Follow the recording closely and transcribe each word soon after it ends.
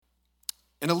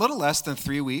In a little less than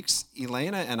 3 weeks,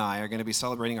 Elena and I are going to be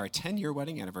celebrating our 10-year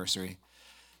wedding anniversary.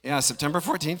 Yeah, September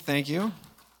 14th, thank you.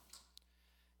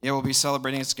 Yeah, we'll be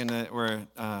celebrating. It's going to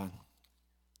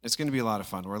be a lot of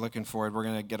fun. We're looking forward. We're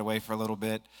going to get away for a little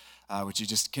bit, which you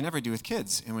just can never do with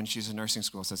kids. And when she's in nursing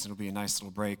school, so it'll be a nice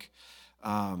little break.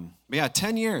 But yeah,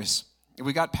 10 years.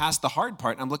 We got past the hard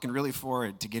part, and I'm looking really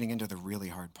forward to getting into the really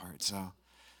hard part. So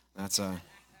that's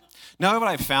Now, what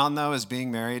I've found, though, as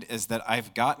being married is that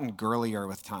I've gotten girlier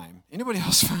with time. Anybody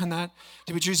else found that?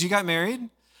 Demetrius, you got married?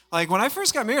 Like, when I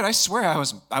first got married, I swear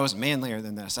I was manlier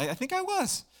than this. I think I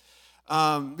was.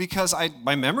 Because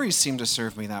my memories seem to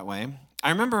serve me that way. I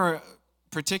remember,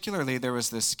 particularly, there was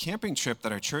this camping trip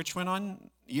that our church went on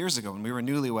years ago when we were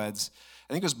newlyweds.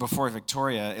 I think it was before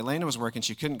Victoria. Elena was working.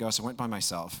 She couldn't go, so I went by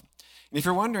myself. And if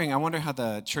you're wondering, I wonder how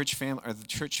the church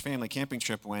family camping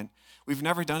trip went. We've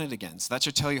never done it again, so that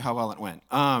should tell you how well it went.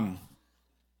 And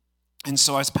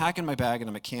so I was packing my bag, and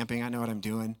I'm at camping. I know what I'm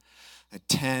doing. A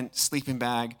tent, sleeping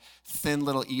bag, thin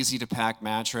little easy-to-pack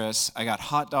mattress. I got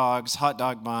hot dogs, hot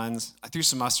dog buns. I threw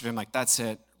some mustard in. Like, that's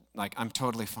it. Like, I'm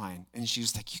totally fine. And she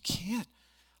was like, you can't.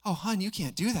 Oh, hon, you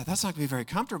can't do that. That's not going to be very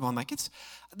comfortable. I'm like,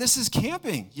 this is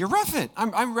camping. You rough it.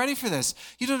 I'm ready for this.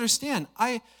 You don't understand.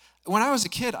 When I was a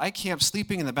kid, I camped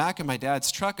sleeping in the back of my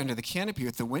dad's truck under the canopy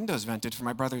with the windows vented for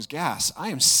my brother's gas. I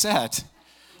am set.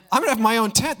 I'm going to have my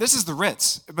own tent. This is the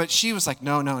Ritz. But she was like,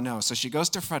 no. So she goes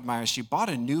to Fred Meyer. She bought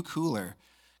a new cooler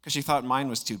because she thought mine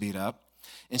was too beat up.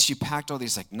 And she packed all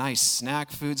these like nice snack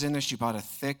foods in there. She bought a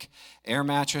thick air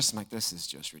mattress. I'm like, this is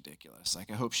just ridiculous. Like,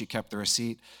 I hope she kept the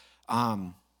receipt.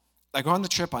 I go on the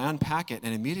trip, I unpack it,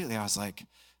 and immediately I was like,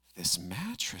 this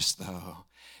mattress, though.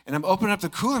 And I'm opening up the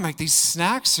cooler, I'm like, these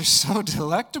snacks are so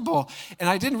delectable. And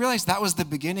I didn't realize that was the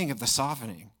beginning of the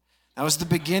softening. That was the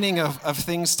beginning of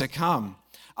things to come.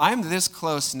 I'm this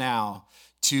close now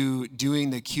to doing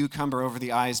the cucumber over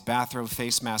the eyes bathrobe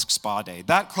face mask spa day.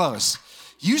 That close.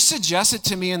 You suggest it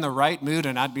to me in the right mood,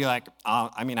 and I'd be like,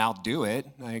 I'll do it.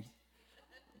 Like,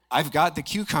 I've got the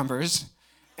cucumbers,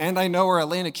 and I know where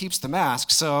Elena keeps the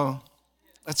mask, so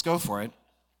let's go for it.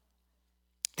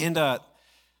 And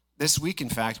this week, in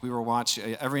fact, we were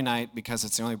watching every night, because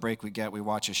it's the only break we get, we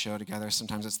watch a show together.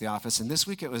 Sometimes it's The Office. And this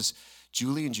week it was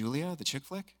Julie and Julia, the chick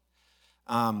flick.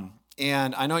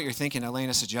 And I know what you're thinking.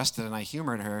 Elena suggested it, and I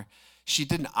humored her. She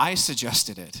didn't. I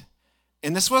suggested it.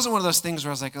 And this wasn't one of those things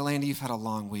where I was like, Elena, you've had a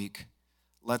long week.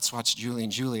 Let's watch Julie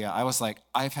and Julia. I was like,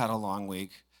 I've had a long week.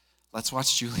 Let's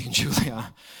watch Julie and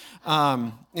Julia.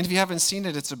 And if you haven't seen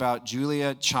it, it's about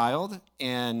Julia Child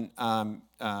and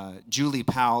Julie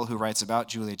Powell, who writes about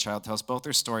Julia Child, tells both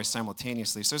their stories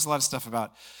simultaneously. So there's a lot of stuff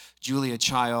about Julia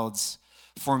Child's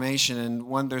formation.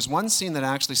 And there's one scene that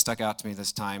actually stuck out to me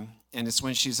this time, and it's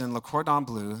when she's in Le Cordon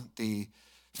Bleu, the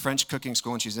French cooking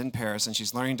school, and she's in Paris, and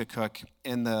she's learning to cook.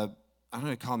 In the, I don't know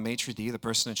what to call maitre d', the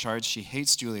person in charge, she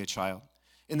hates Julia Child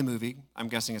in the movie. I'm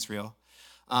guessing it's real.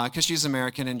 Because she's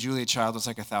American, and Julia Child was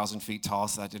like 1,000 feet tall,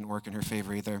 so that didn't work in her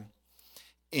favor either.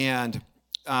 And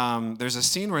there's a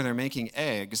scene where they're making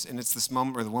eggs, and it's this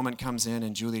moment where the woman comes in,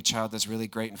 and Julia Child does really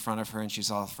great in front of her, and she's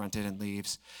all affronted and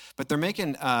leaves. But they're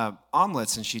making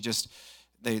omelets, and she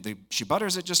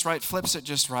butters it just right, flips it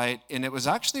just right, and it was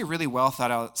actually a really well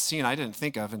thought out scene I didn't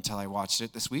think of until I watched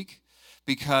it this week,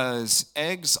 because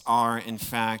eggs are, in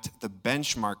fact, the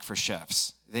benchmark for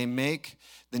chefs. They make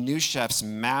the new chefs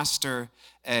master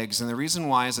eggs, and the reason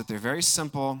why is that they're very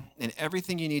simple, and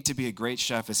everything you need to be a great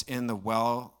chef is in the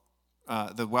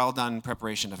well-done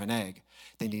preparation of an egg.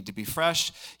 They need to be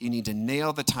fresh. You need to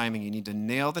nail the timing. You need to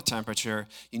nail the temperature.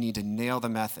 You need to nail the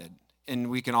method.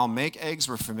 And we can all make eggs.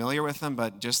 We're familiar with them,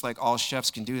 but just like all chefs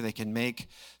can do, they can make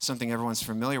something everyone's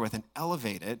familiar with and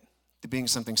elevate it to being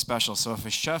something special. So if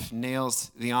a chef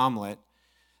nails the omelet,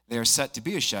 they're set to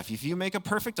be a chef. If you make a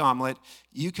perfect omelet,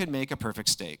 you can make a perfect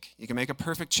steak. You can make a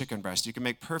perfect chicken breast. You can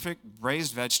make perfect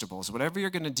braised vegetables. Whatever you're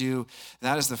going to do,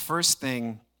 that is the first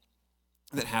thing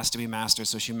that has to be mastered.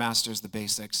 So she masters the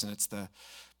basics, and it's the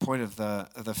point of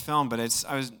the film. But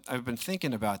I've been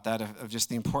thinking about that, of just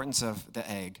the importance of the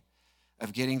egg,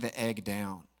 of getting the egg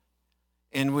down.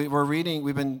 And we've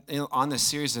been on this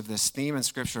series of this theme in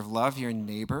Scripture of love your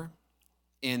neighbor,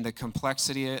 in the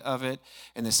complexity of it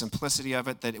and the simplicity of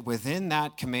it, that within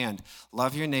that command,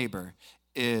 love your neighbor,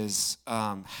 is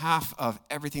half of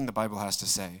everything the Bible has to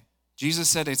say. Jesus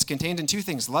said it's contained in two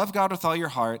things: love God with all your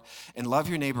heart and love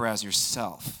your neighbor as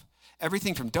yourself.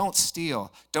 Everything from don't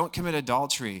steal, don't commit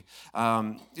adultery,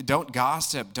 don't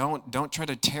gossip, don't try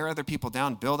to tear other people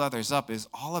down, build others up, is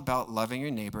all about loving your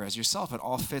neighbor as yourself. It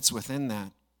all fits within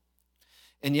that.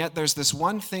 And yet there's this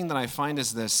one thing that I find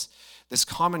is this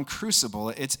common crucible.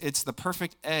 It's the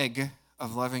perfect egg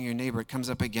of loving your neighbor. It comes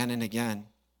up again and again.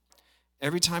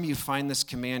 Every time you find this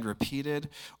command repeated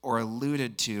or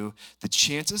alluded to, the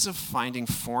chances of finding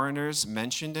foreigners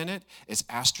mentioned in it is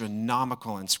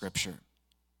astronomical in Scripture.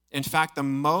 In fact, the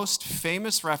most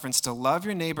famous reference to love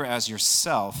your neighbor as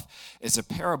yourself is a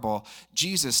parable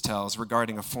Jesus tells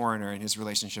regarding a foreigner and his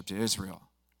relationship to Israel.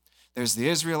 There's the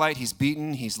Israelite, he's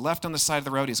beaten, he's left on the side of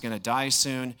the road, he's going to die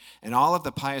soon, and all of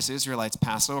the pious Israelites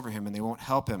pass over him and they won't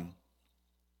help him.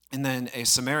 And then a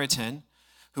Samaritan,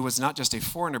 who was not just a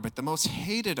foreigner, but the most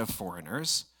hated of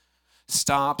foreigners,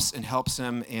 stops and helps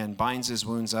him and binds his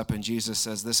wounds up, and Jesus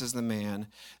says, this is the man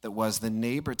that was the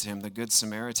neighbor to him, the Good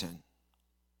Samaritan.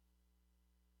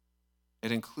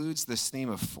 It includes this theme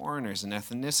of foreigners and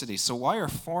ethnicity. So why are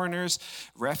foreigners,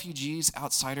 refugees,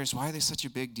 outsiders, why are they such a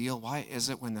big deal? Why is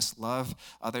it when this love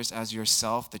others as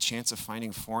yourself, the chance of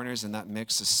finding foreigners in that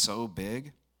mix is so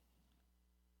big?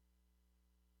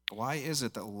 Why is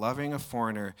it that loving a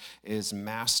foreigner is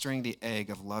mastering the egg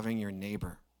of loving your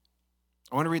neighbor?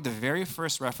 I want to read the very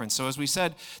first reference. So as we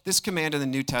said, this command in the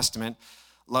New Testament,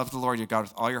 love the Lord your God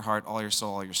with all your heart, all your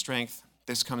soul, all your strength.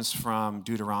 This comes from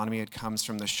Deuteronomy. It comes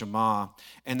from the Shema.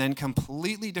 And then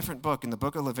completely different book. In the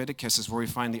book of Leviticus is where we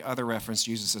find the other reference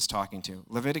Jesus is talking to.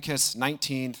 Leviticus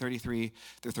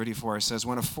 19:33-34 says,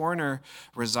 when a foreigner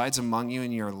resides among you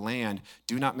in your land,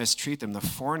 do not mistreat them. The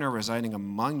foreigner residing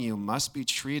among you must be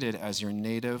treated as your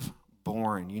native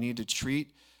born. You need to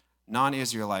treat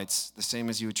non-Israelites the same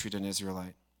as you would treat an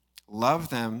Israelite. Love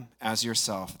them as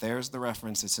yourself. There's the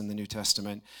reference. It's in the New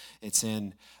Testament. It's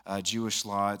in Jewish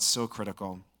law. It's so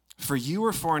critical. For you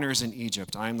were foreigners in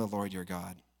Egypt. I am the Lord your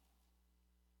God.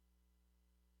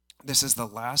 This is the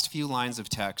last few lines of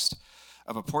text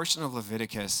of a portion of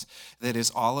Leviticus that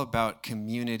is all about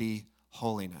community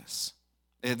holiness.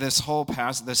 This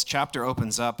chapter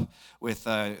opens up with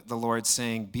the Lord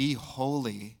saying, be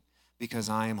holy because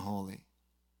I am holy.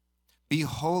 Be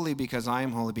holy because I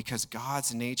am holy, because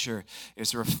God's nature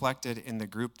is reflected in the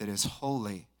group that is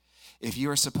holy. If you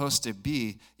are supposed to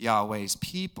be Yahweh's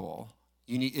people,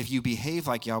 if you behave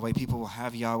like Yahweh, people will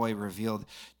have Yahweh revealed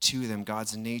to them.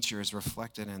 God's nature is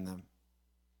reflected in them.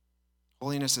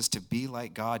 Holiness is to be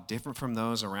like God, different from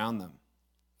those around them.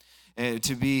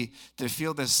 To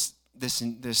feel this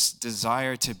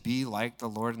desire to be like the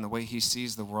Lord in the way he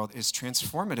sees the world is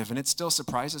transformative, and it still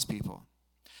surprises people.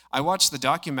 I watched the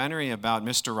documentary about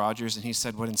Mr. Rogers, and he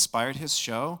said what inspired his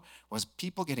show was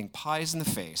people getting pies in the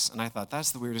face. And I thought,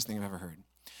 that's the weirdest thing I've ever heard.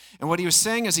 And what he was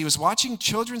saying is he was watching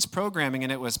children's programming,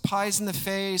 and it was pies in the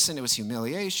face, and it was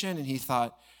humiliation, and he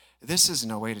thought, this is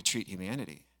no way to treat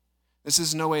humanity. This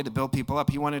is no way to build people up.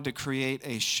 He wanted to create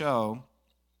a show.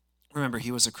 Remember,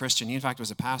 he was a Christian. He, in fact,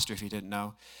 was a pastor, if you didn't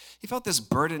know. He felt this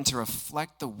burden to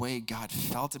reflect the way God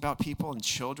felt about people and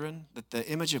children, that the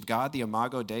image of God, the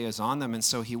Imago Dei, is on them, and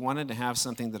so he wanted to have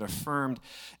something that affirmed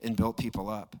and built people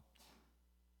up.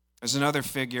 There's another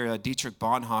figure, Dietrich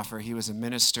Bonhoeffer. He was a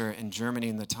minister in Germany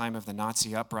in the time of the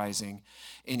Nazi uprising,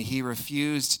 and he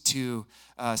refused to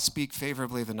speak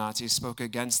favorably of the Nazis, spoke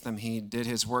against them. He did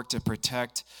his work to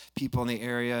protect people in the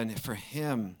area, and for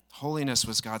him, holiness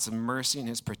was God's mercy and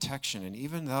his protection. And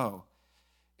even though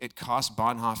it cost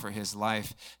Bonhoeffer his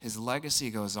life, his legacy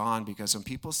goes on, because when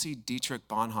people see Dietrich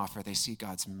Bonhoeffer, they see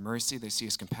God's mercy, they see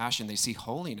his compassion, they see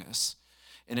holiness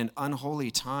in an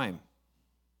unholy time.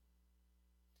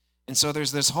 And so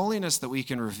there's this holiness that we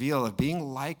can reveal of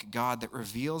being like God that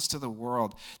reveals to the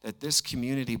world that this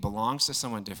community belongs to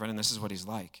someone different, and this is what he's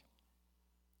like.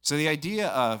 So the idea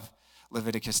of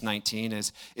Leviticus 19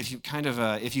 is if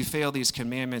you fail these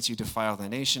commandments, you defile the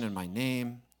nation in my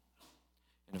name,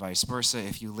 and vice versa.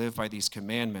 If you live by these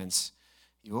commandments,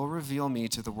 you will reveal me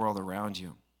to the world around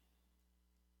you.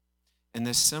 In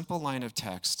this simple line of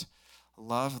text,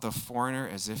 love the foreigner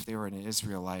as if they were an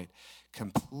Israelite,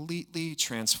 completely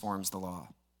transforms the law.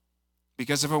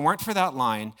 Because if it weren't for that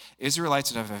line,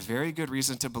 Israelites would have a very good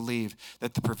reason to believe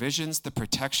that the provisions, the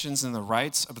protections, and the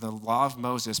rights of the law of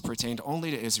Moses pertained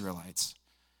only to Israelites,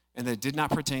 and that it did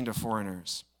not pertain to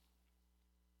foreigners.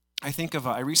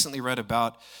 I recently read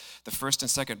about the First and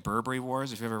Second Barbary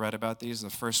Wars. Have you ever read about these? The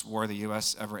first war the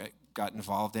U.S. ever got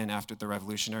involved in after the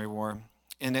Revolutionary War.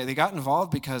 And they got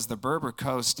involved because the Berber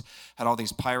coast had all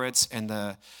these pirates, and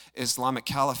the Islamic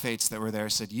caliphates that were there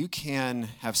said, you can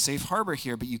have safe harbor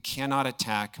here, but you cannot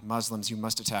attack Muslims. You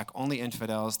must attack only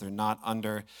infidels. They're not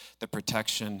under the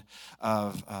protection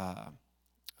of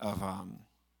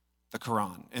the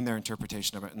Quran in their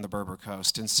interpretation of it in the Berber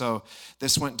coast. And so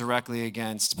this went directly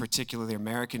against particularly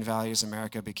American values.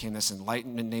 America became this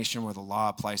Enlightenment nation where the law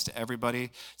applies to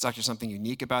everybody. It's actually something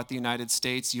unique about the United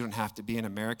States. You don't have to be an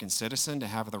American citizen to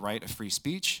have the right of free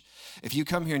speech. If you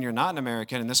come here and you're not an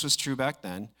American, and this was true back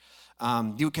then,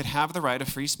 you could have the right of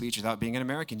free speech without being an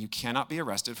American. You cannot be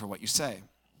arrested for what you say.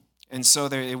 And so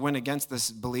it went against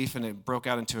this belief, and it broke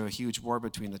out into a huge war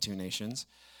between the two nations.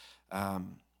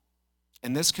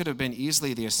 And this could have been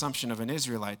easily the assumption of an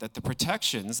Israelite, that the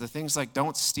protections, the things like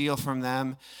don't steal from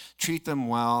them, treat them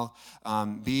well,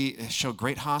 show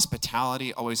great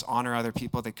hospitality, always honor other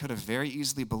people, they could have very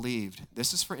easily believed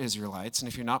this is for Israelites, and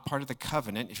if you're not part of the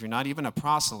covenant, if you're not even a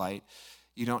proselyte,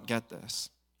 you don't get this.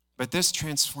 But this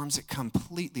transforms it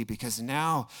completely, because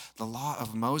now the law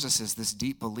of Moses is this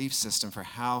deep belief system for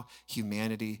how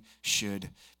humanity should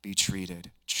be treated.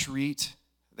 Treat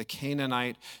the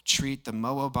Canaanite, treat the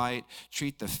Moabite,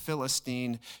 treat the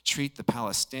Philistine, treat the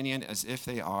Palestinian as if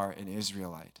they are an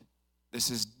Israelite. This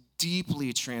is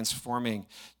deeply transforming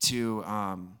to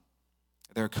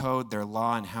their code, their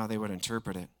law, and how they would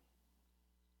interpret it.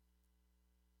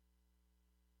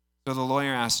 So the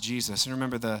lawyer asked Jesus, and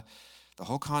remember the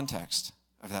whole context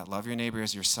of that, love your neighbor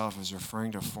as yourself, is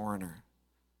referring to a foreigner.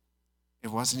 It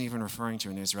wasn't even referring to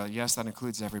an Israelite. Yes, that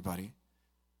includes everybody.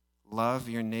 Love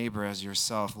your neighbor as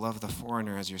yourself. Love the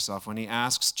foreigner as yourself. When he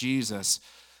asks Jesus,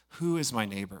 who is my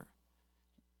neighbor?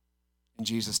 And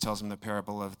Jesus tells him the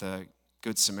parable of the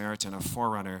Good Samaritan, a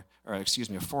foreigner.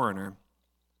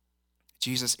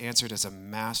 Jesus answered as a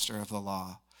master of the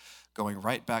law, going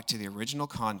right back to the original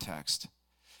context,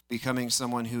 becoming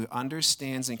someone who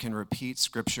understands and can repeat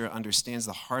Scripture, understands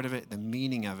the heart of it, the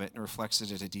meaning of it, and reflects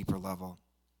it at a deeper level.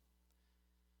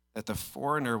 That the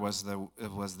foreigner was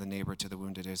the neighbor to the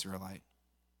wounded Israelite.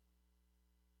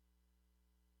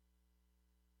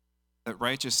 That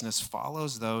righteousness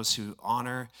follows those who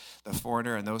honor the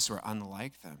foreigner and those who are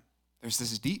unlike them. There's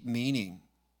this deep meaning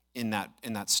in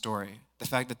that story. The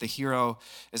fact that the hero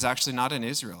is actually not an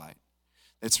Israelite.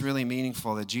 It's really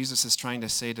meaningful that Jesus is trying to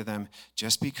say to them,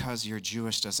 just because you're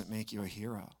Jewish doesn't make you a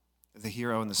hero. The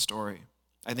hero in the story.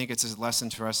 I think it's a lesson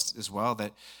for us as well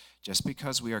that just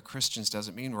because we are Christians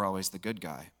doesn't mean we're always the good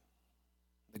guy.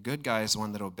 The good guy is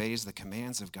one that obeys the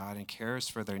commands of God and cares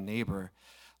for their neighbor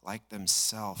like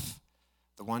themselves,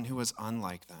 the one who is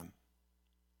unlike them.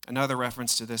 Another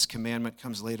reference to this commandment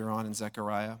comes later on in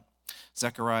Zechariah.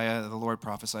 Zechariah, the Lord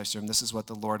prophesies to him, this is what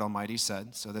the Lord Almighty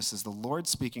said. So this is the Lord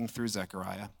speaking through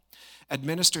Zechariah.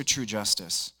 Administer true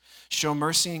justice. Show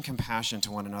mercy and compassion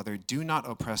to one another. Do not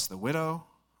oppress the widow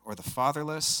or the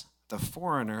fatherless, the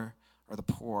foreigner, or the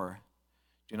poor.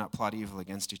 Do not plot evil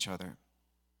against each other.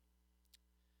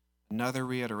 Another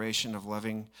reiteration of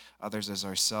loving others as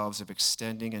ourselves, of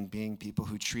extending and being people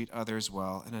who treat others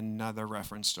well, and another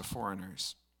reference to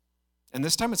foreigners. And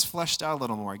this time it's fleshed out a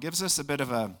little more. It gives us a bit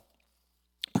of a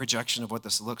projection of what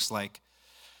this looks like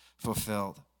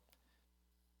fulfilled.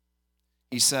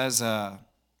 He says,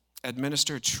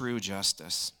 administer true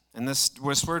justice. And this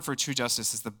word for true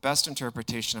justice is the best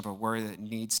interpretation of a word that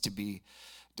needs to be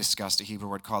discussed, a Hebrew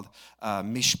word called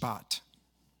mishpat.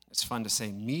 It's fun to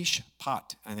say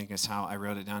mishpat, I think is how I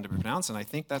wrote it down to pronounce, and I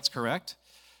think that's correct.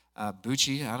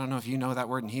 Bucci, I don't know if you know that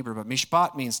word in Hebrew, but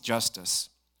mishpat means justice.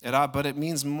 But it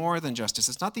means more than justice.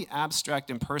 It's not the abstract,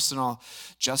 impersonal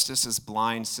justice is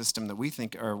blind system that we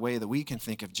think, or a way that we can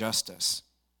think of justice.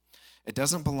 It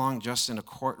doesn't belong just in a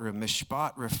courtroom.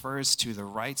 Mishpat refers to the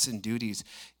rights and duties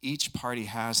each party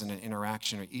has in an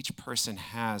interaction, or each person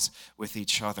has with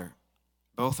each other.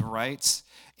 Both rights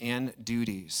and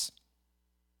duties.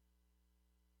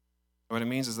 What it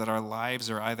means is that our lives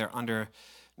are either under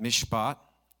mishpat,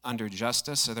 under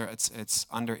justice, or it's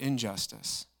under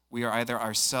injustice. We are either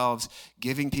ourselves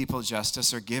giving people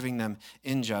justice or giving them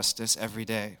injustice every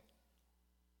day.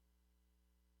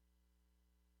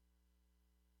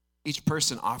 Each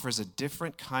person offers a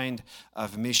different kind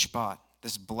of mishpat,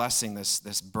 this blessing,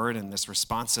 this burden, this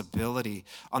responsibility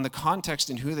on the context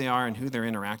in who they are and who they're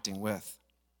interacting with.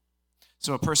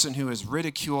 So a person who is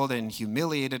ridiculed and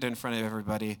humiliated in front of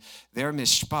everybody, their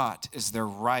mishpat is their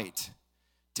right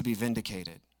to be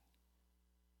vindicated.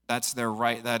 That's their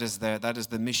right. That is the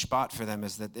mishpat for them,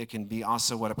 is that it can be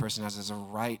also what a person has as a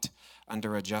right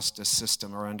under a justice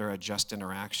system or under a just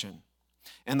interaction.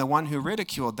 And the one who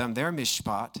ridiculed them, their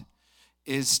mishpat,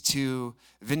 is to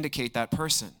vindicate that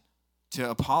person, to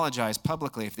apologize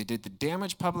publicly. If they did the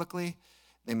damage publicly,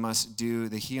 they must do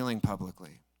the healing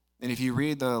publicly. And if you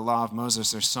read the law of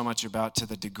Moses, there's so much about to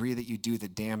the degree that you do the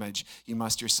damage, you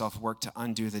must yourself work to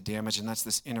undo the damage. And that's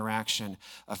this interaction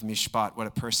of mishpat, what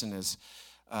a person is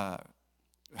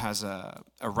has a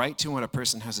right to and what a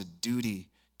person has a duty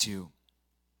to.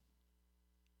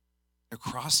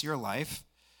 Across your life,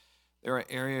 there are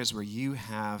areas where you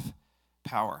have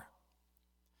power.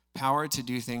 Power to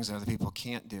do things that other people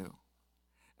can't do.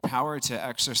 Power to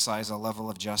exercise a level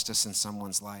of justice in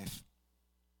someone's life.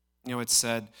 You know, it's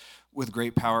said, with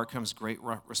great power comes great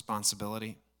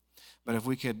responsibility. But if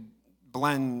we could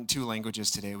blend two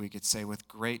languages today, we could say, with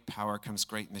great power comes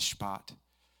great mishpat,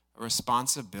 a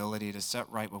responsibility to set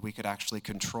right what we could actually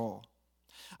control.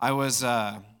 I was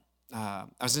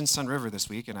in Sun River this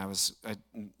week, and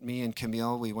me and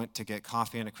Camille, we went to get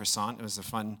coffee and a croissant. It was a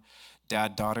fun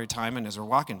dad-daughter time, and as we're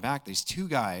walking back, these two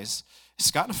guys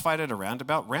got in a fight at a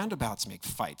roundabout. Roundabouts make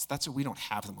fights. That's what we don't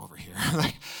have them over here.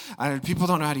 People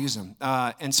don't know how to use them.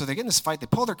 And so they get in this fight. They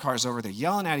pull their cars over. They're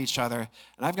yelling at each other,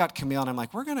 and I've got Camille, and I'm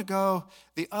like, we're going to go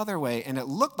the other way, and it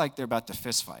looked like they're about to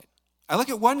fist fight. I look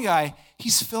at one guy.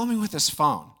 He's filming with his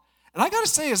phone, and I got to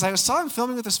say, as I saw him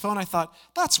filming with his phone, I thought,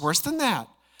 that's worse than that.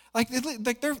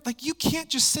 You can't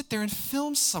just sit there and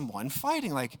film someone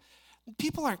fighting.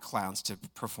 People aren't clowns to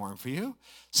perform for you.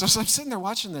 So I'm sitting there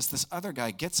watching this other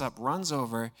guy gets up, runs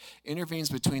over, intervenes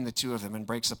between the two of them, and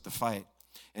breaks up the fight.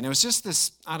 And it was just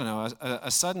this, I don't know,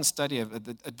 a sudden study of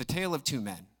the tale of two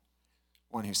men.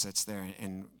 One who sits there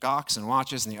and gawks and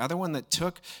watches, and the other one that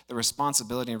took the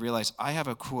responsibility and realized, I have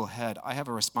a cool head, I have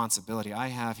a responsibility,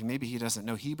 maybe he doesn't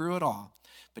know Hebrew at all,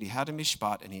 but he had a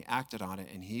mishpat, and he acted on it,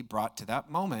 and he brought to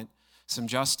that moment some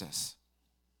justice.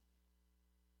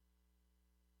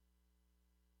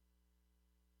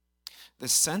 The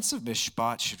sense of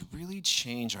mishpat should really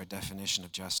change our definition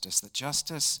of justice. That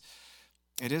justice,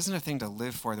 it isn't a thing to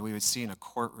live for that we would see in a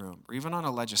courtroom or even on a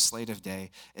legislative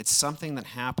day. It's something that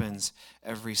happens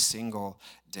every single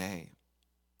day.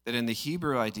 That in the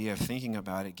Hebrew idea of thinking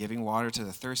about it, giving water to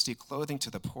the thirsty, clothing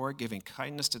to the poor, giving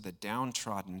kindness to the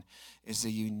downtrodden, is a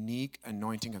unique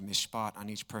anointing of mishpat on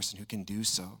each person who can do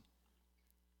so.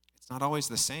 It's not always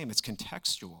the same. It's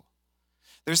contextual.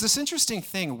 There's this interesting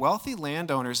thing. Wealthy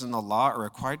landowners in the law are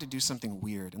required to do something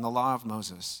weird in the law of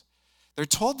Moses. They're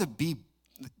told to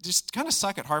just kind of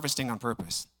suck at harvesting on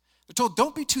purpose. They're told,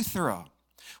 don't be too thorough.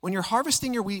 When you're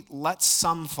harvesting your wheat, let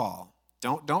some fall.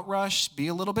 Don't rush. Be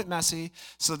a little bit messy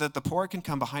so that the poor can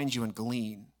come behind you and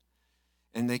glean.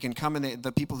 And they can come, and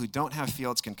the people who don't have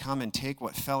fields can come and take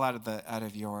what fell out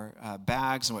of your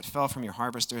bags and what fell from your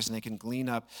harvesters, and they can glean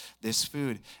up this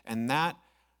food. And that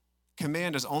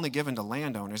command is only given to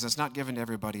landowners. It's not given to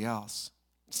everybody else.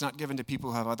 It's not given to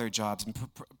people who have other jobs and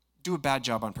do a bad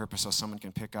job on purpose so someone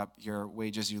can pick up your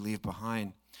wages you leave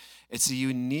behind. It's a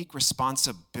unique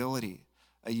responsibility,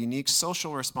 a unique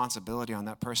social responsibility on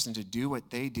that person to do what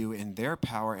they do in their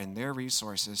power and their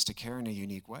resources to care in a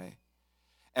unique way.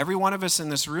 Every one of us in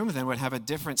this room then would have a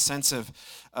different sense of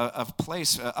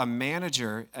place. A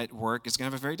manager at work is going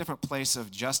to have a very different place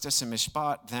of justice and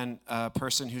mishpat than a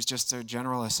person who's just a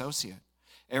general associate.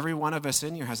 Every one of us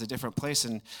in here has a different place,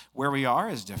 and where we are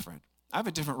is different. I have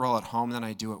a different role at home than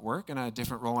I do at work, and I have a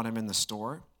different role when I'm in the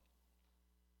store.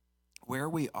 Where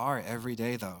we are every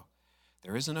day, though,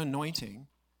 there is an anointing,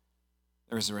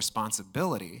 there is a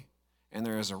responsibility, and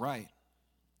there is a right.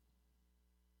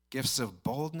 Gifts of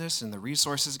boldness and the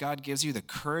resources God gives you, the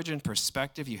courage and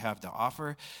perspective you have to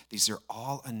offer, these are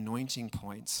all anointing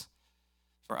points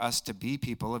for us to be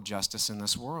people of justice in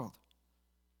this world.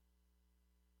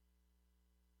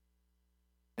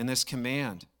 And this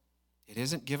command, it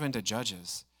isn't given to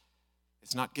judges.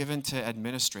 It's not given to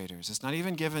administrators. It's not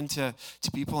even given to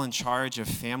people in charge of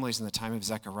families in the time of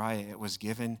Zechariah. It was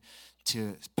given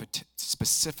to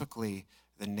specifically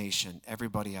the nation,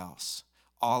 everybody else.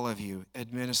 All of you,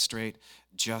 administrate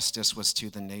justice was to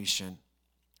the nation,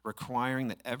 requiring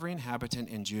that every inhabitant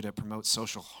in Judah promote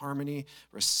social harmony,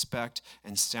 respect,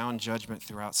 and sound judgment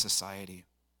throughout society.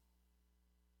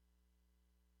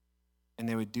 And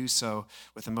they would do so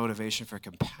with a motivation for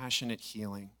compassionate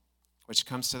healing, which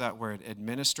comes to that word,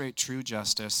 administrate true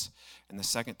justice. And the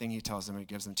second thing he tells them, he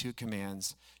gives them two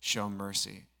commands, show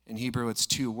mercy. In Hebrew, it's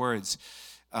two words.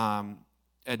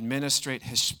 Administrate,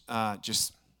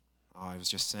 I was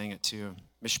just saying it too.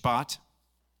 Mishpat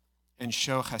and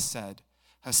show chesed.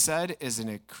 Chesed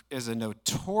is a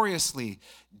notoriously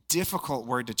difficult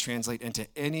word to translate into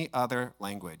any other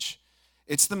language.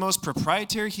 It's the most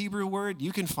proprietary Hebrew word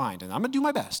you can find, and I'm going to do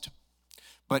my best.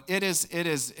 But it's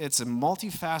a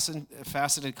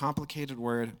multifaceted, complicated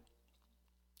word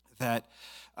that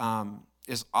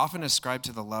is often ascribed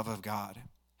to the love of God,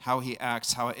 how he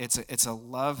acts, how it's a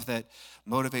love that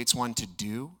motivates one to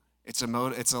do.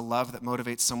 It's a love that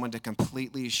motivates someone to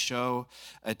completely show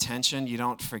attention. You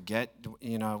don't forget,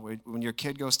 when your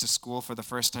kid goes to school for the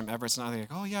first time ever, it's not like,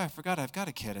 oh yeah, I forgot I've got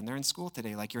a kid and they're in school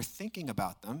today. Like, you're thinking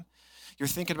about them. You're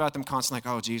thinking about them constantly,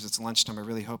 like, oh geez, it's lunchtime. I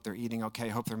really hope they're eating okay. I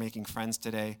hope they're making friends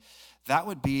today. That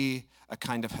would be a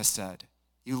kind of hesed.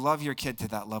 You love your kid to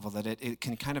that level that it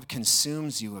can kind of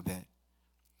consumes you a bit.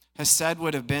 Hesed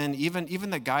would have been, even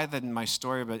the guy that in my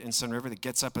story about in Sun River that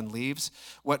gets up and leaves,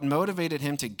 what motivated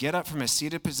him to get up from a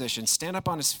seated position, stand up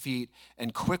on his feet,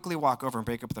 and quickly walk over and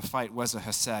break up the fight was a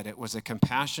hesed. It was a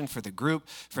compassion for the group,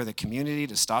 for the community,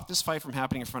 to stop this fight from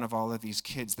happening in front of all of these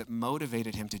kids that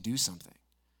motivated him to do something.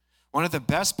 One of the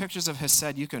best pictures of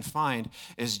hesed you can find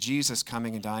is Jesus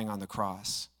coming and dying on the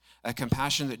cross. A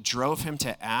compassion that drove him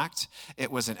to act. It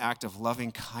was an act of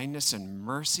loving kindness and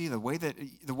mercy. The way that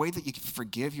you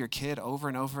forgive your kid over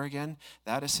and over again,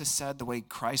 that is hesed. The way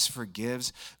Christ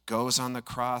forgives, goes on the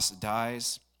cross,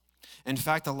 dies. In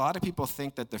fact, a lot of people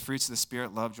think that the fruits of the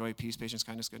Spirit, love, joy, peace, patience,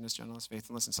 kindness, goodness, gentleness,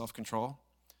 faithfulness, and self-control,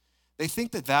 they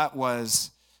think that was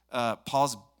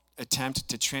Paul's attempt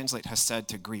to translate hesed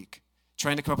to Greek,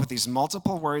 trying to come up with these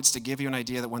multiple words to give you an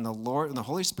idea that when the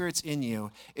Holy Spirit's in you,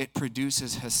 it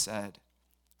produces hesed,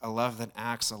 a love that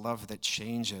acts, a love that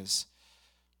changes.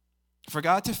 For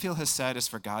God to feel hesed is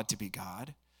for God to be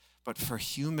God, but for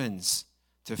humans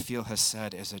to feel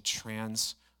hesed is a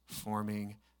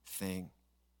transforming thing.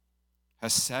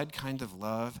 Hesed kind of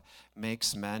love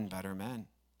makes men better men.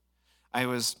 I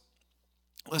was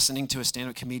listening to a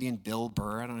stand-up comedian, Bill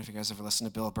Burr. I don't know if you guys ever listened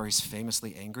to Bill Burr. He's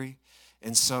famously angry.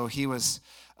 And so this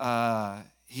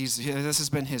has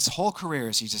been his whole career.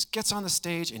 Is he just gets on the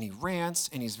stage and he rants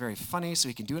and he's very funny, so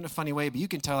he can do it in a funny way, but you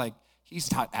can tell, like,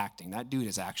 he's not acting. That dude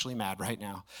is actually mad right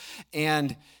now.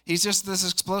 And he's just this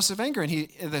explosive anger. And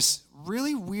this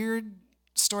really weird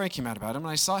story came out about him,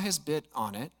 and I saw his bit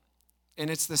on it,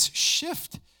 and it's this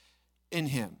shift in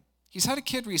him. He's had a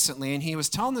kid recently, and he was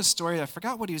telling this story. I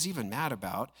forgot what he was even mad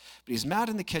about, but he's mad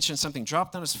in the kitchen. Something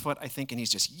dropped on his foot, I think, and he's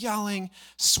just yelling,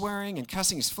 swearing, and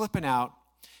cussing. He's flipping out,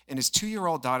 and his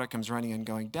 2-year-old daughter comes running in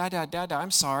going, Dada, Dada,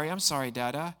 I'm sorry,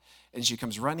 Dada. And she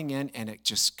comes running in, and it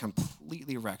just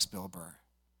completely wrecks Bill Burr.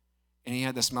 And he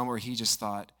had this moment where he just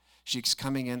thought, she's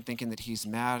coming in thinking that he's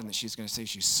mad and that she's going to say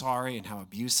she's sorry and how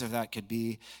abusive that could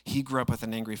be. He grew up with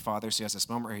an angry father, so he has this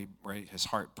moment where his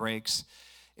heart breaks.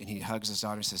 And he hugs his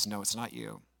daughter and says, no, it's not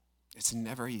you. It's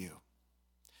never you.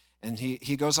 And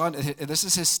he goes on, this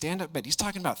is his stand-up bit. He's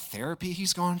talking about therapy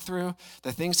he's going through,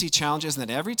 the things he challenges, and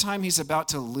that every time he's about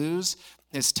to lose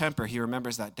his temper, he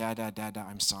remembers that, Dada,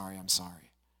 I'm sorry.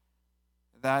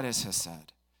 That is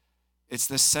hesed. It's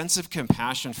this sense of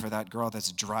compassion for that girl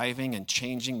that's driving and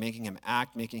changing, making him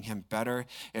act, making him better.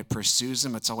 It pursues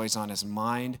him. It's always on his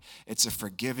mind. It's a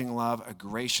forgiving love, a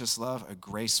gracious love, a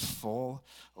graceful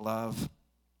love.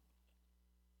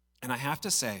 And I have to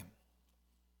say,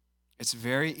 it's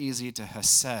very easy to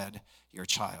hesed your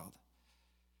child.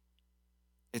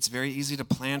 It's very easy to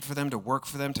plan for them, to work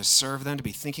for them, to serve them, to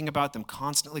be thinking about them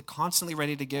constantly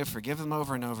ready to forgive them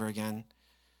over and over again.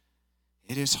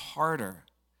 It is harder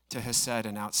to hesed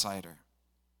an outsider,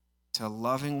 to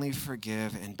lovingly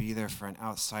forgive and be there for an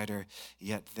outsider.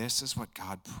 Yet this is what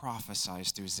God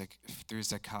prophesies through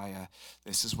Zechariah.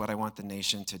 This is what I want the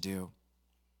nation to do,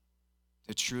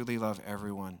 to truly love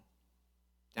everyone,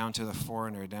 down to the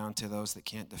foreigner, down to those that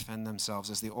can't defend themselves.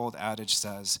 As the old adage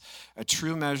says, a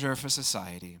true measure for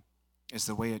society is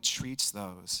the way it treats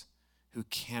those who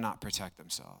cannot protect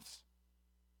themselves.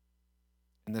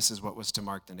 And this is what was to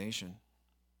mark the nation.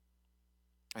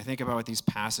 I think about these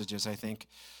passages, I think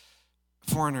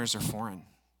foreigners are foreign.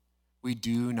 We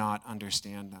do not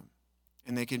understand them,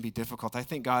 and they can be difficult. I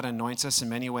think God anoints us in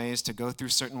many ways to go through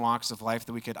certain walks of life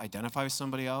that we could identify with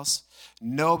somebody else.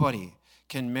 Nobody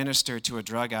can minister to a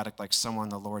drug addict like someone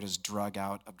the Lord has drug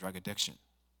out of drug addiction.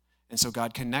 And so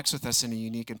God connects with us in a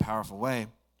unique and powerful way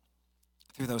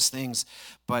through those things.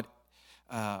 But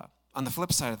on the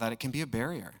flip side of that, it can be a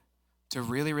barrier to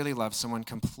really, really love someone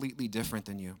completely different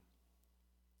than you,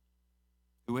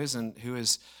 who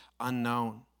is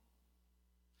unknown.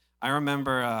 I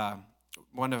remember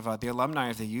one of the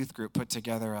alumni of the youth group put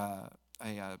together a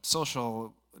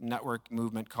social network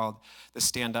movement called the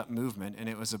Stand Up Movement, and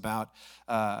it was about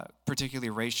particularly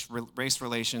race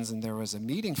relations, and there was a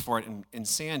meeting for it in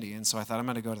Sandy, and so I thought, I'm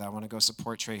going to go to that. I want to go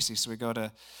support Tracy. So we go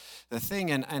to the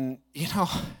thing, and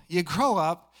you grow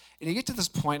up, and you get to this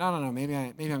point, I don't know, maybe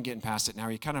I'm getting past it now,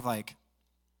 where you kind of like,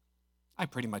 I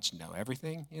pretty much know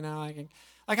everything,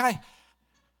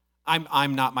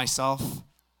 I'm not myself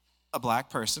a black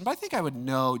person, but I think I would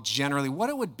know generally what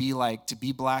it would be like to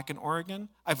be black in Oregon.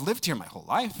 I've lived here my whole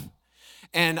life.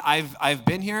 And I've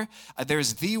been here.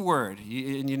 There's the word,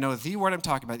 and you know the word I'm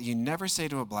talking about, you never say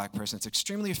to a black person. It's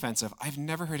extremely offensive. I've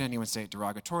never heard anyone say it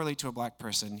derogatorily to a black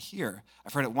person here.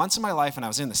 I've heard it once in my life, and I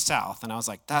was in the South, and I was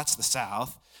like, that's the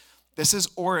South. This is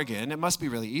Oregon. It must be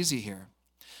really easy here.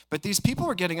 But these people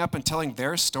were getting up and telling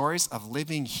their stories of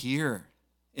living here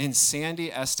in Sandy,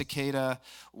 Estacada,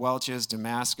 Welches,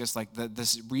 Damascus, like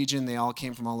this region they all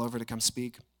came from all over to come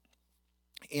speak.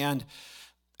 And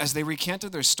as they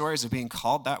recanted their stories of being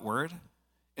called that word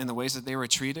in the ways that they were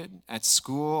treated at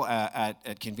school,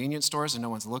 at convenience stores, and no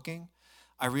one's looking,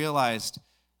 I realized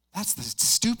that's the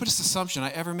stupidest assumption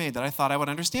I ever made, that I thought I would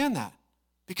understand that,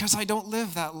 because I don't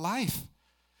live that life.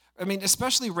 I mean,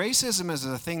 especially racism is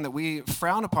a thing that we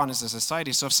frown upon as a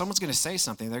society. So if someone's going to say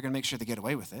something, they're going to make sure they get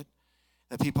away with it,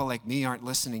 that people like me aren't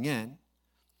listening in.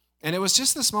 And it was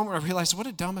just this moment where I realized, what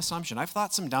a dumb assumption. I've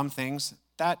thought some dumb things.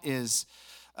 That is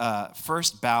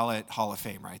first ballot Hall of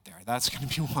Fame right there. That's going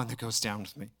to be one that goes down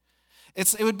with me.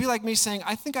 It would be like me saying,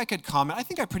 I think I could comment. I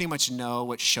think I pretty much know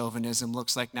what chauvinism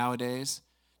looks like nowadays,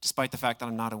 despite the fact that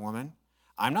I'm not a woman.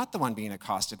 I'm not the one being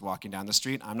accosted walking down the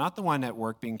street. I'm not the one at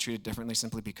work being treated differently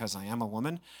simply because I am a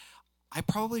woman. I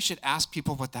probably should ask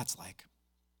people what that's like.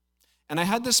 And I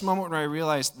had this moment where I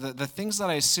realized the things that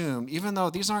I assume, even though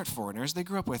these aren't foreigners, they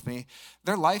grew up with me,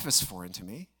 their life is foreign to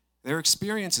me. Their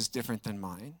experience is different than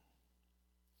mine.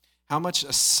 How much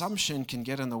assumption can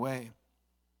get in the way.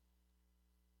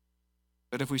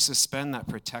 But if we suspend that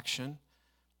protection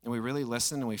and we really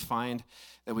listen and we find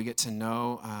that we get to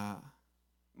know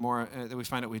more, that we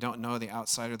find that we don't know the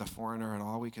outsider, the foreigner at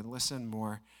all, we can listen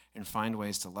more and find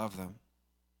ways to love them.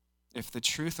 If the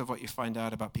truth of what you find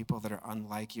out about people that are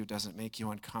unlike you doesn't make you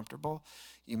uncomfortable,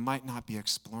 you might not be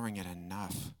exploring it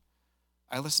enough.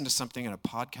 I listened to something in a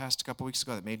podcast a couple weeks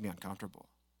ago that made me uncomfortable.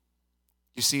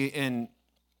 You see, in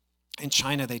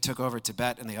China, they took over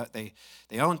Tibet, and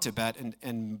they own Tibet,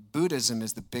 and Buddhism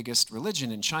is the biggest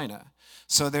religion in China.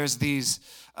 So there's these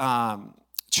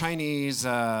Chinese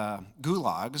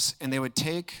gulags, and they would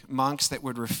take monks that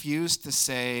would refuse to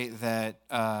say that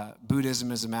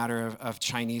Buddhism is a matter of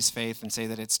Chinese faith and say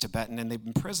that it's Tibetan, and they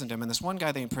imprisoned him. And this one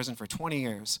guy they imprisoned for 20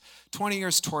 years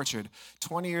tortured,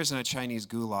 20 years in a Chinese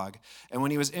gulag. And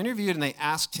when he was interviewed and they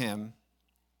asked him,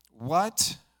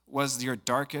 what was your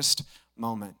darkest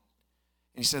moment?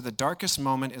 And he said, the darkest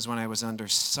moment is when I was under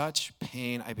such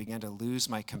pain, I began to lose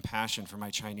my compassion for my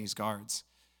Chinese guards.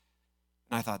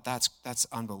 And I thought, that's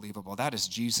unbelievable. That is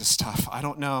Jesus stuff. I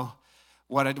don't know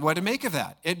what to make of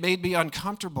that. It made me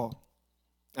uncomfortable.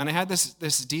 And I had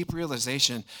this deep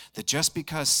realization that just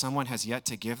because someone has yet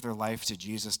to give their life to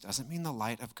Jesus doesn't mean the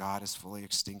light of God is fully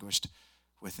extinguished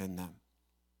within them.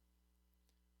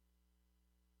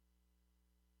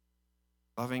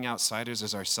 Loving outsiders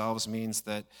as ourselves means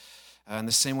that in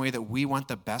the same way that we want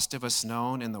the best of us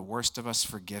known and the worst of us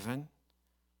forgiven,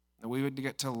 that we would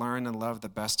get to learn and love the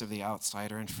best of the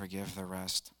outsider and forgive the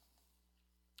rest.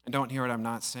 And don't hear what I'm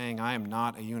not saying. I am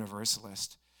not a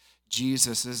universalist.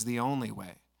 Jesus is the only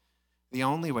way. The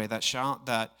only way.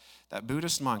 That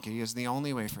Buddhist monk, he is the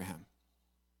only way for him.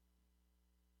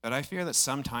 But I fear that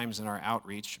sometimes in our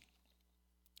outreach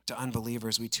to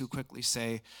unbelievers, we too quickly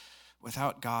say,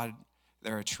 without God,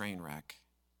 they're a train wreck.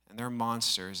 And they're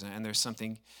monsters, and there's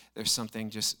something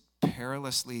just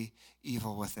perilously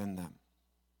evil within them.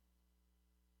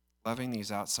 Loving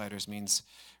these outsiders means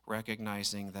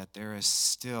recognizing that there is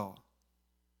still,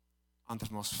 on the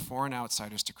most foreign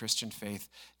outsiders to Christian faith,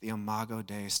 the imago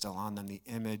Dei still on them, the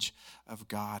image of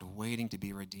God waiting to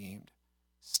be redeemed.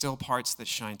 Still parts that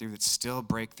shine through, that still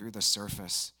break through the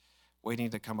surface, waiting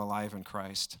to come alive in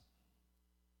Christ.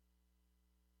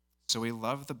 So we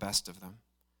love the best of them,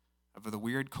 of the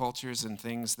weird cultures and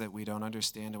things that we don't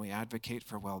understand, and we advocate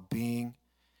for well-being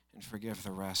and forgive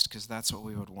the rest, because that's what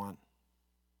we would want.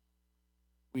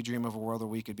 We dream of a world where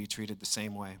we could be treated the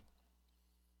same way.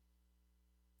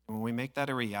 And when we make that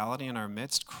a reality in our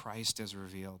midst, Christ is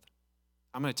revealed.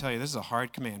 I'm going to tell you, this is a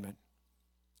hard commandment.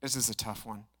 This is a tough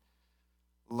one.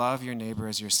 Love your neighbor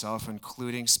as yourself,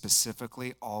 including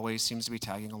specifically, always seems to be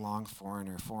tagging along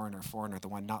foreigner, the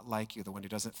one not like you, the one who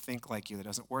doesn't think like you, that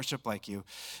doesn't worship like you,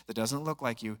 that doesn't look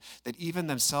like you, that even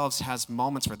themselves has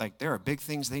moments where there are big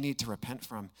things they need to repent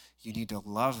from. You need to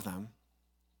love them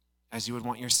as you would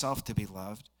want yourself to be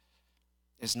loved.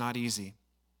 Is not easy.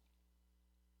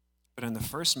 But in the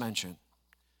first mention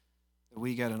that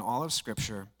we get in all of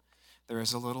Scripture, there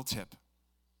is a little tip,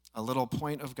 a little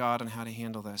point of God on how to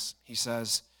handle this. He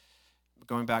says,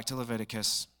 going back to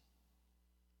Leviticus,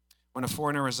 when a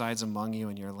foreigner resides among you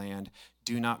in your land,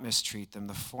 do not mistreat them.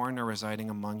 The foreigner residing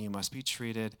among you must be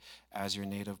treated as your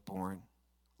native born.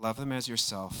 Love them as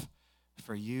yourself.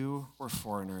 for you were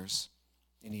foreigners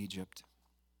in Egypt.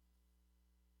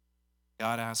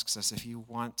 God asks us, if you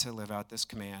want to live out this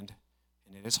command,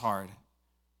 and it is hard,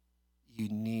 you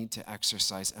need to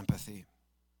exercise empathy.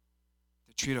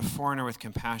 To treat a foreigner with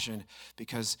compassion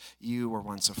because you were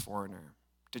once a foreigner.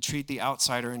 To treat the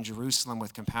outsider in Jerusalem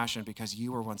with compassion because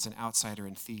you were once an outsider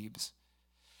in Thebes.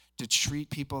 To treat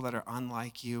people that are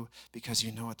unlike you because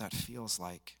you know what that feels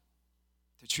like.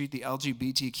 To treat the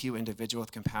LGBTQ individual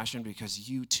with compassion because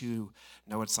you too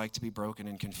know what it's like to be broken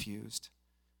and confused.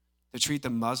 To treat the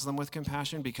Muslim with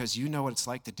compassion because you know what it's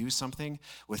like to do something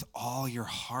with all your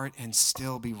heart and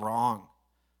still be wrong.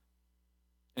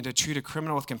 And to treat a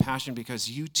criminal with compassion because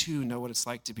you too know what it's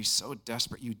like to be so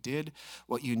desperate you did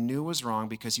what you knew was wrong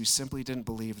because you simply didn't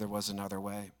believe there was another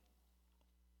way.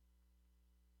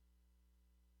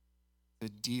 A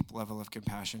deep level of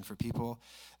compassion for people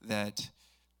that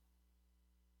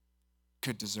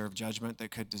could deserve judgment,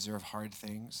 that could deserve hard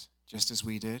things, just as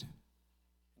we did,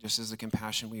 just as the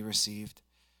compassion we received.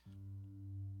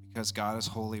 Because God is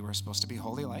holy, we're supposed to be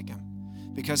holy like him.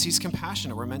 Because he's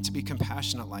compassionate, we're meant to be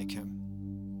compassionate like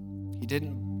him. He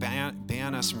didn't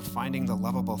ban us from finding the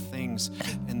lovable things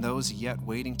in those yet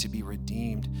waiting to be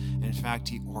redeemed. In fact,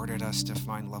 he ordered us to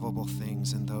find lovable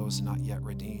things in those not yet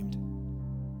redeemed.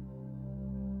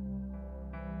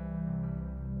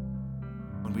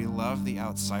 When we love the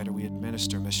outsider, we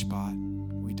administer mishpat.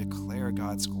 We declare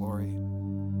God's glory.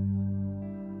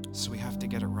 So we have to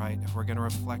get it right. If we're going to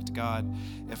reflect God,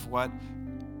 if what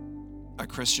a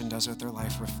Christian does with their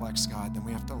life reflects God, then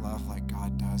we have to love like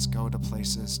God does. Go to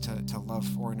places to love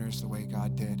foreigners the way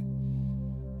God did.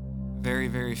 Very,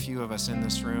 very few of us in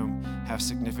this room have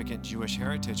significant Jewish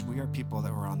heritage. We are people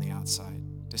that were on the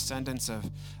outside, descendants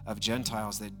of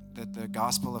Gentiles that the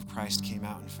gospel of Christ came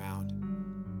out and found.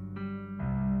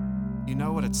 You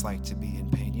know what it's like to be in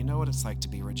pain. You know what it's like to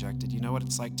be rejected. You know what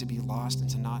it's like to be lost and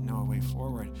to not know a way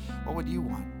forward. What would you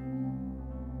want?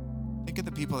 Think of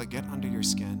the people that get under your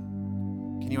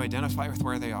skin. Can you identify with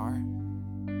where they are?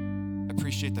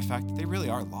 Appreciate the fact that they really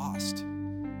are lost.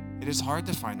 It is hard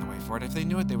to find the way forward. If they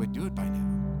knew it, they would do it by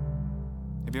now.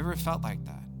 Have you ever felt like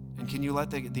that? And can you let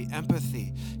the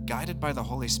empathy, guided by the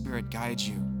Holy Spirit, guide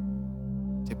you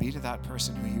to be to that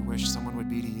person who you wish someone would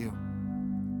be to you?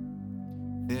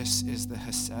 This is the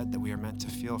hesed that we are meant to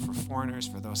feel for foreigners,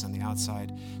 for those on the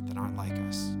outside that aren't like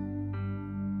us.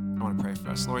 I want to pray for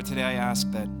us. Lord, today I ask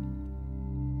that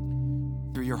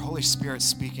through your Holy Spirit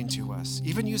speaking to us,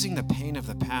 even using the pain of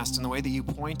the past and the way that you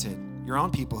pointed your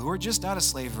own people who are just out of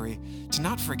slavery to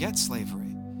not forget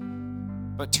slavery,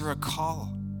 but to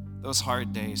recall those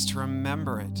hard days, to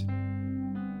remember it,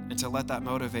 and to let that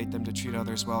motivate them to treat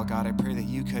others well. God, I pray that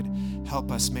you could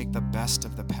help us make the best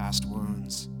of the past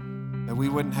wounds, that we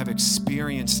wouldn't have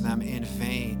experienced them in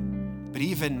vain. But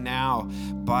even now,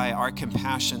 by our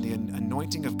compassion, the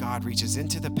anointing of God reaches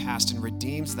into the past and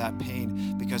redeems that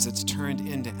pain because it's turned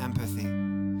into empathy.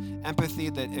 Empathy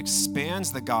that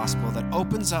expands the gospel, that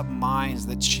opens up minds,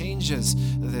 that changes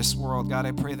this world. God,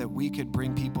 I pray that we could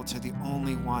bring people to the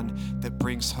only one that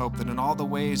brings hope, that in all the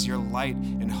ways your light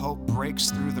and hope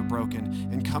breaks through the broken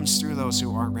and comes through those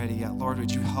who aren't ready yet. Lord,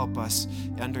 would you help us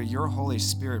under your Holy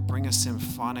Spirit, bring a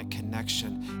symphonic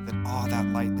connection that all that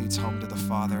light leads home to the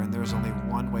Father, and there's only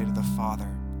one way to the Father,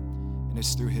 and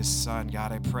it's through his Son.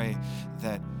 God, I pray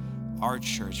that our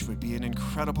church would be an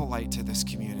incredible light to this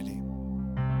community,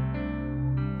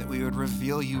 that we would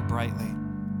reveal you brightly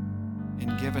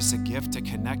and give us a gift to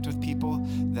connect with people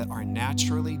that are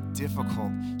naturally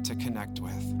difficult to connect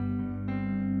with.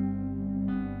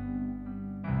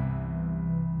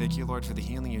 Thank you, Lord, for the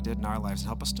healing you did in our lives, and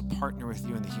help us to partner with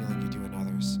you in the healing you do in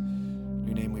others. In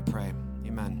your name we pray.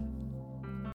 Amen.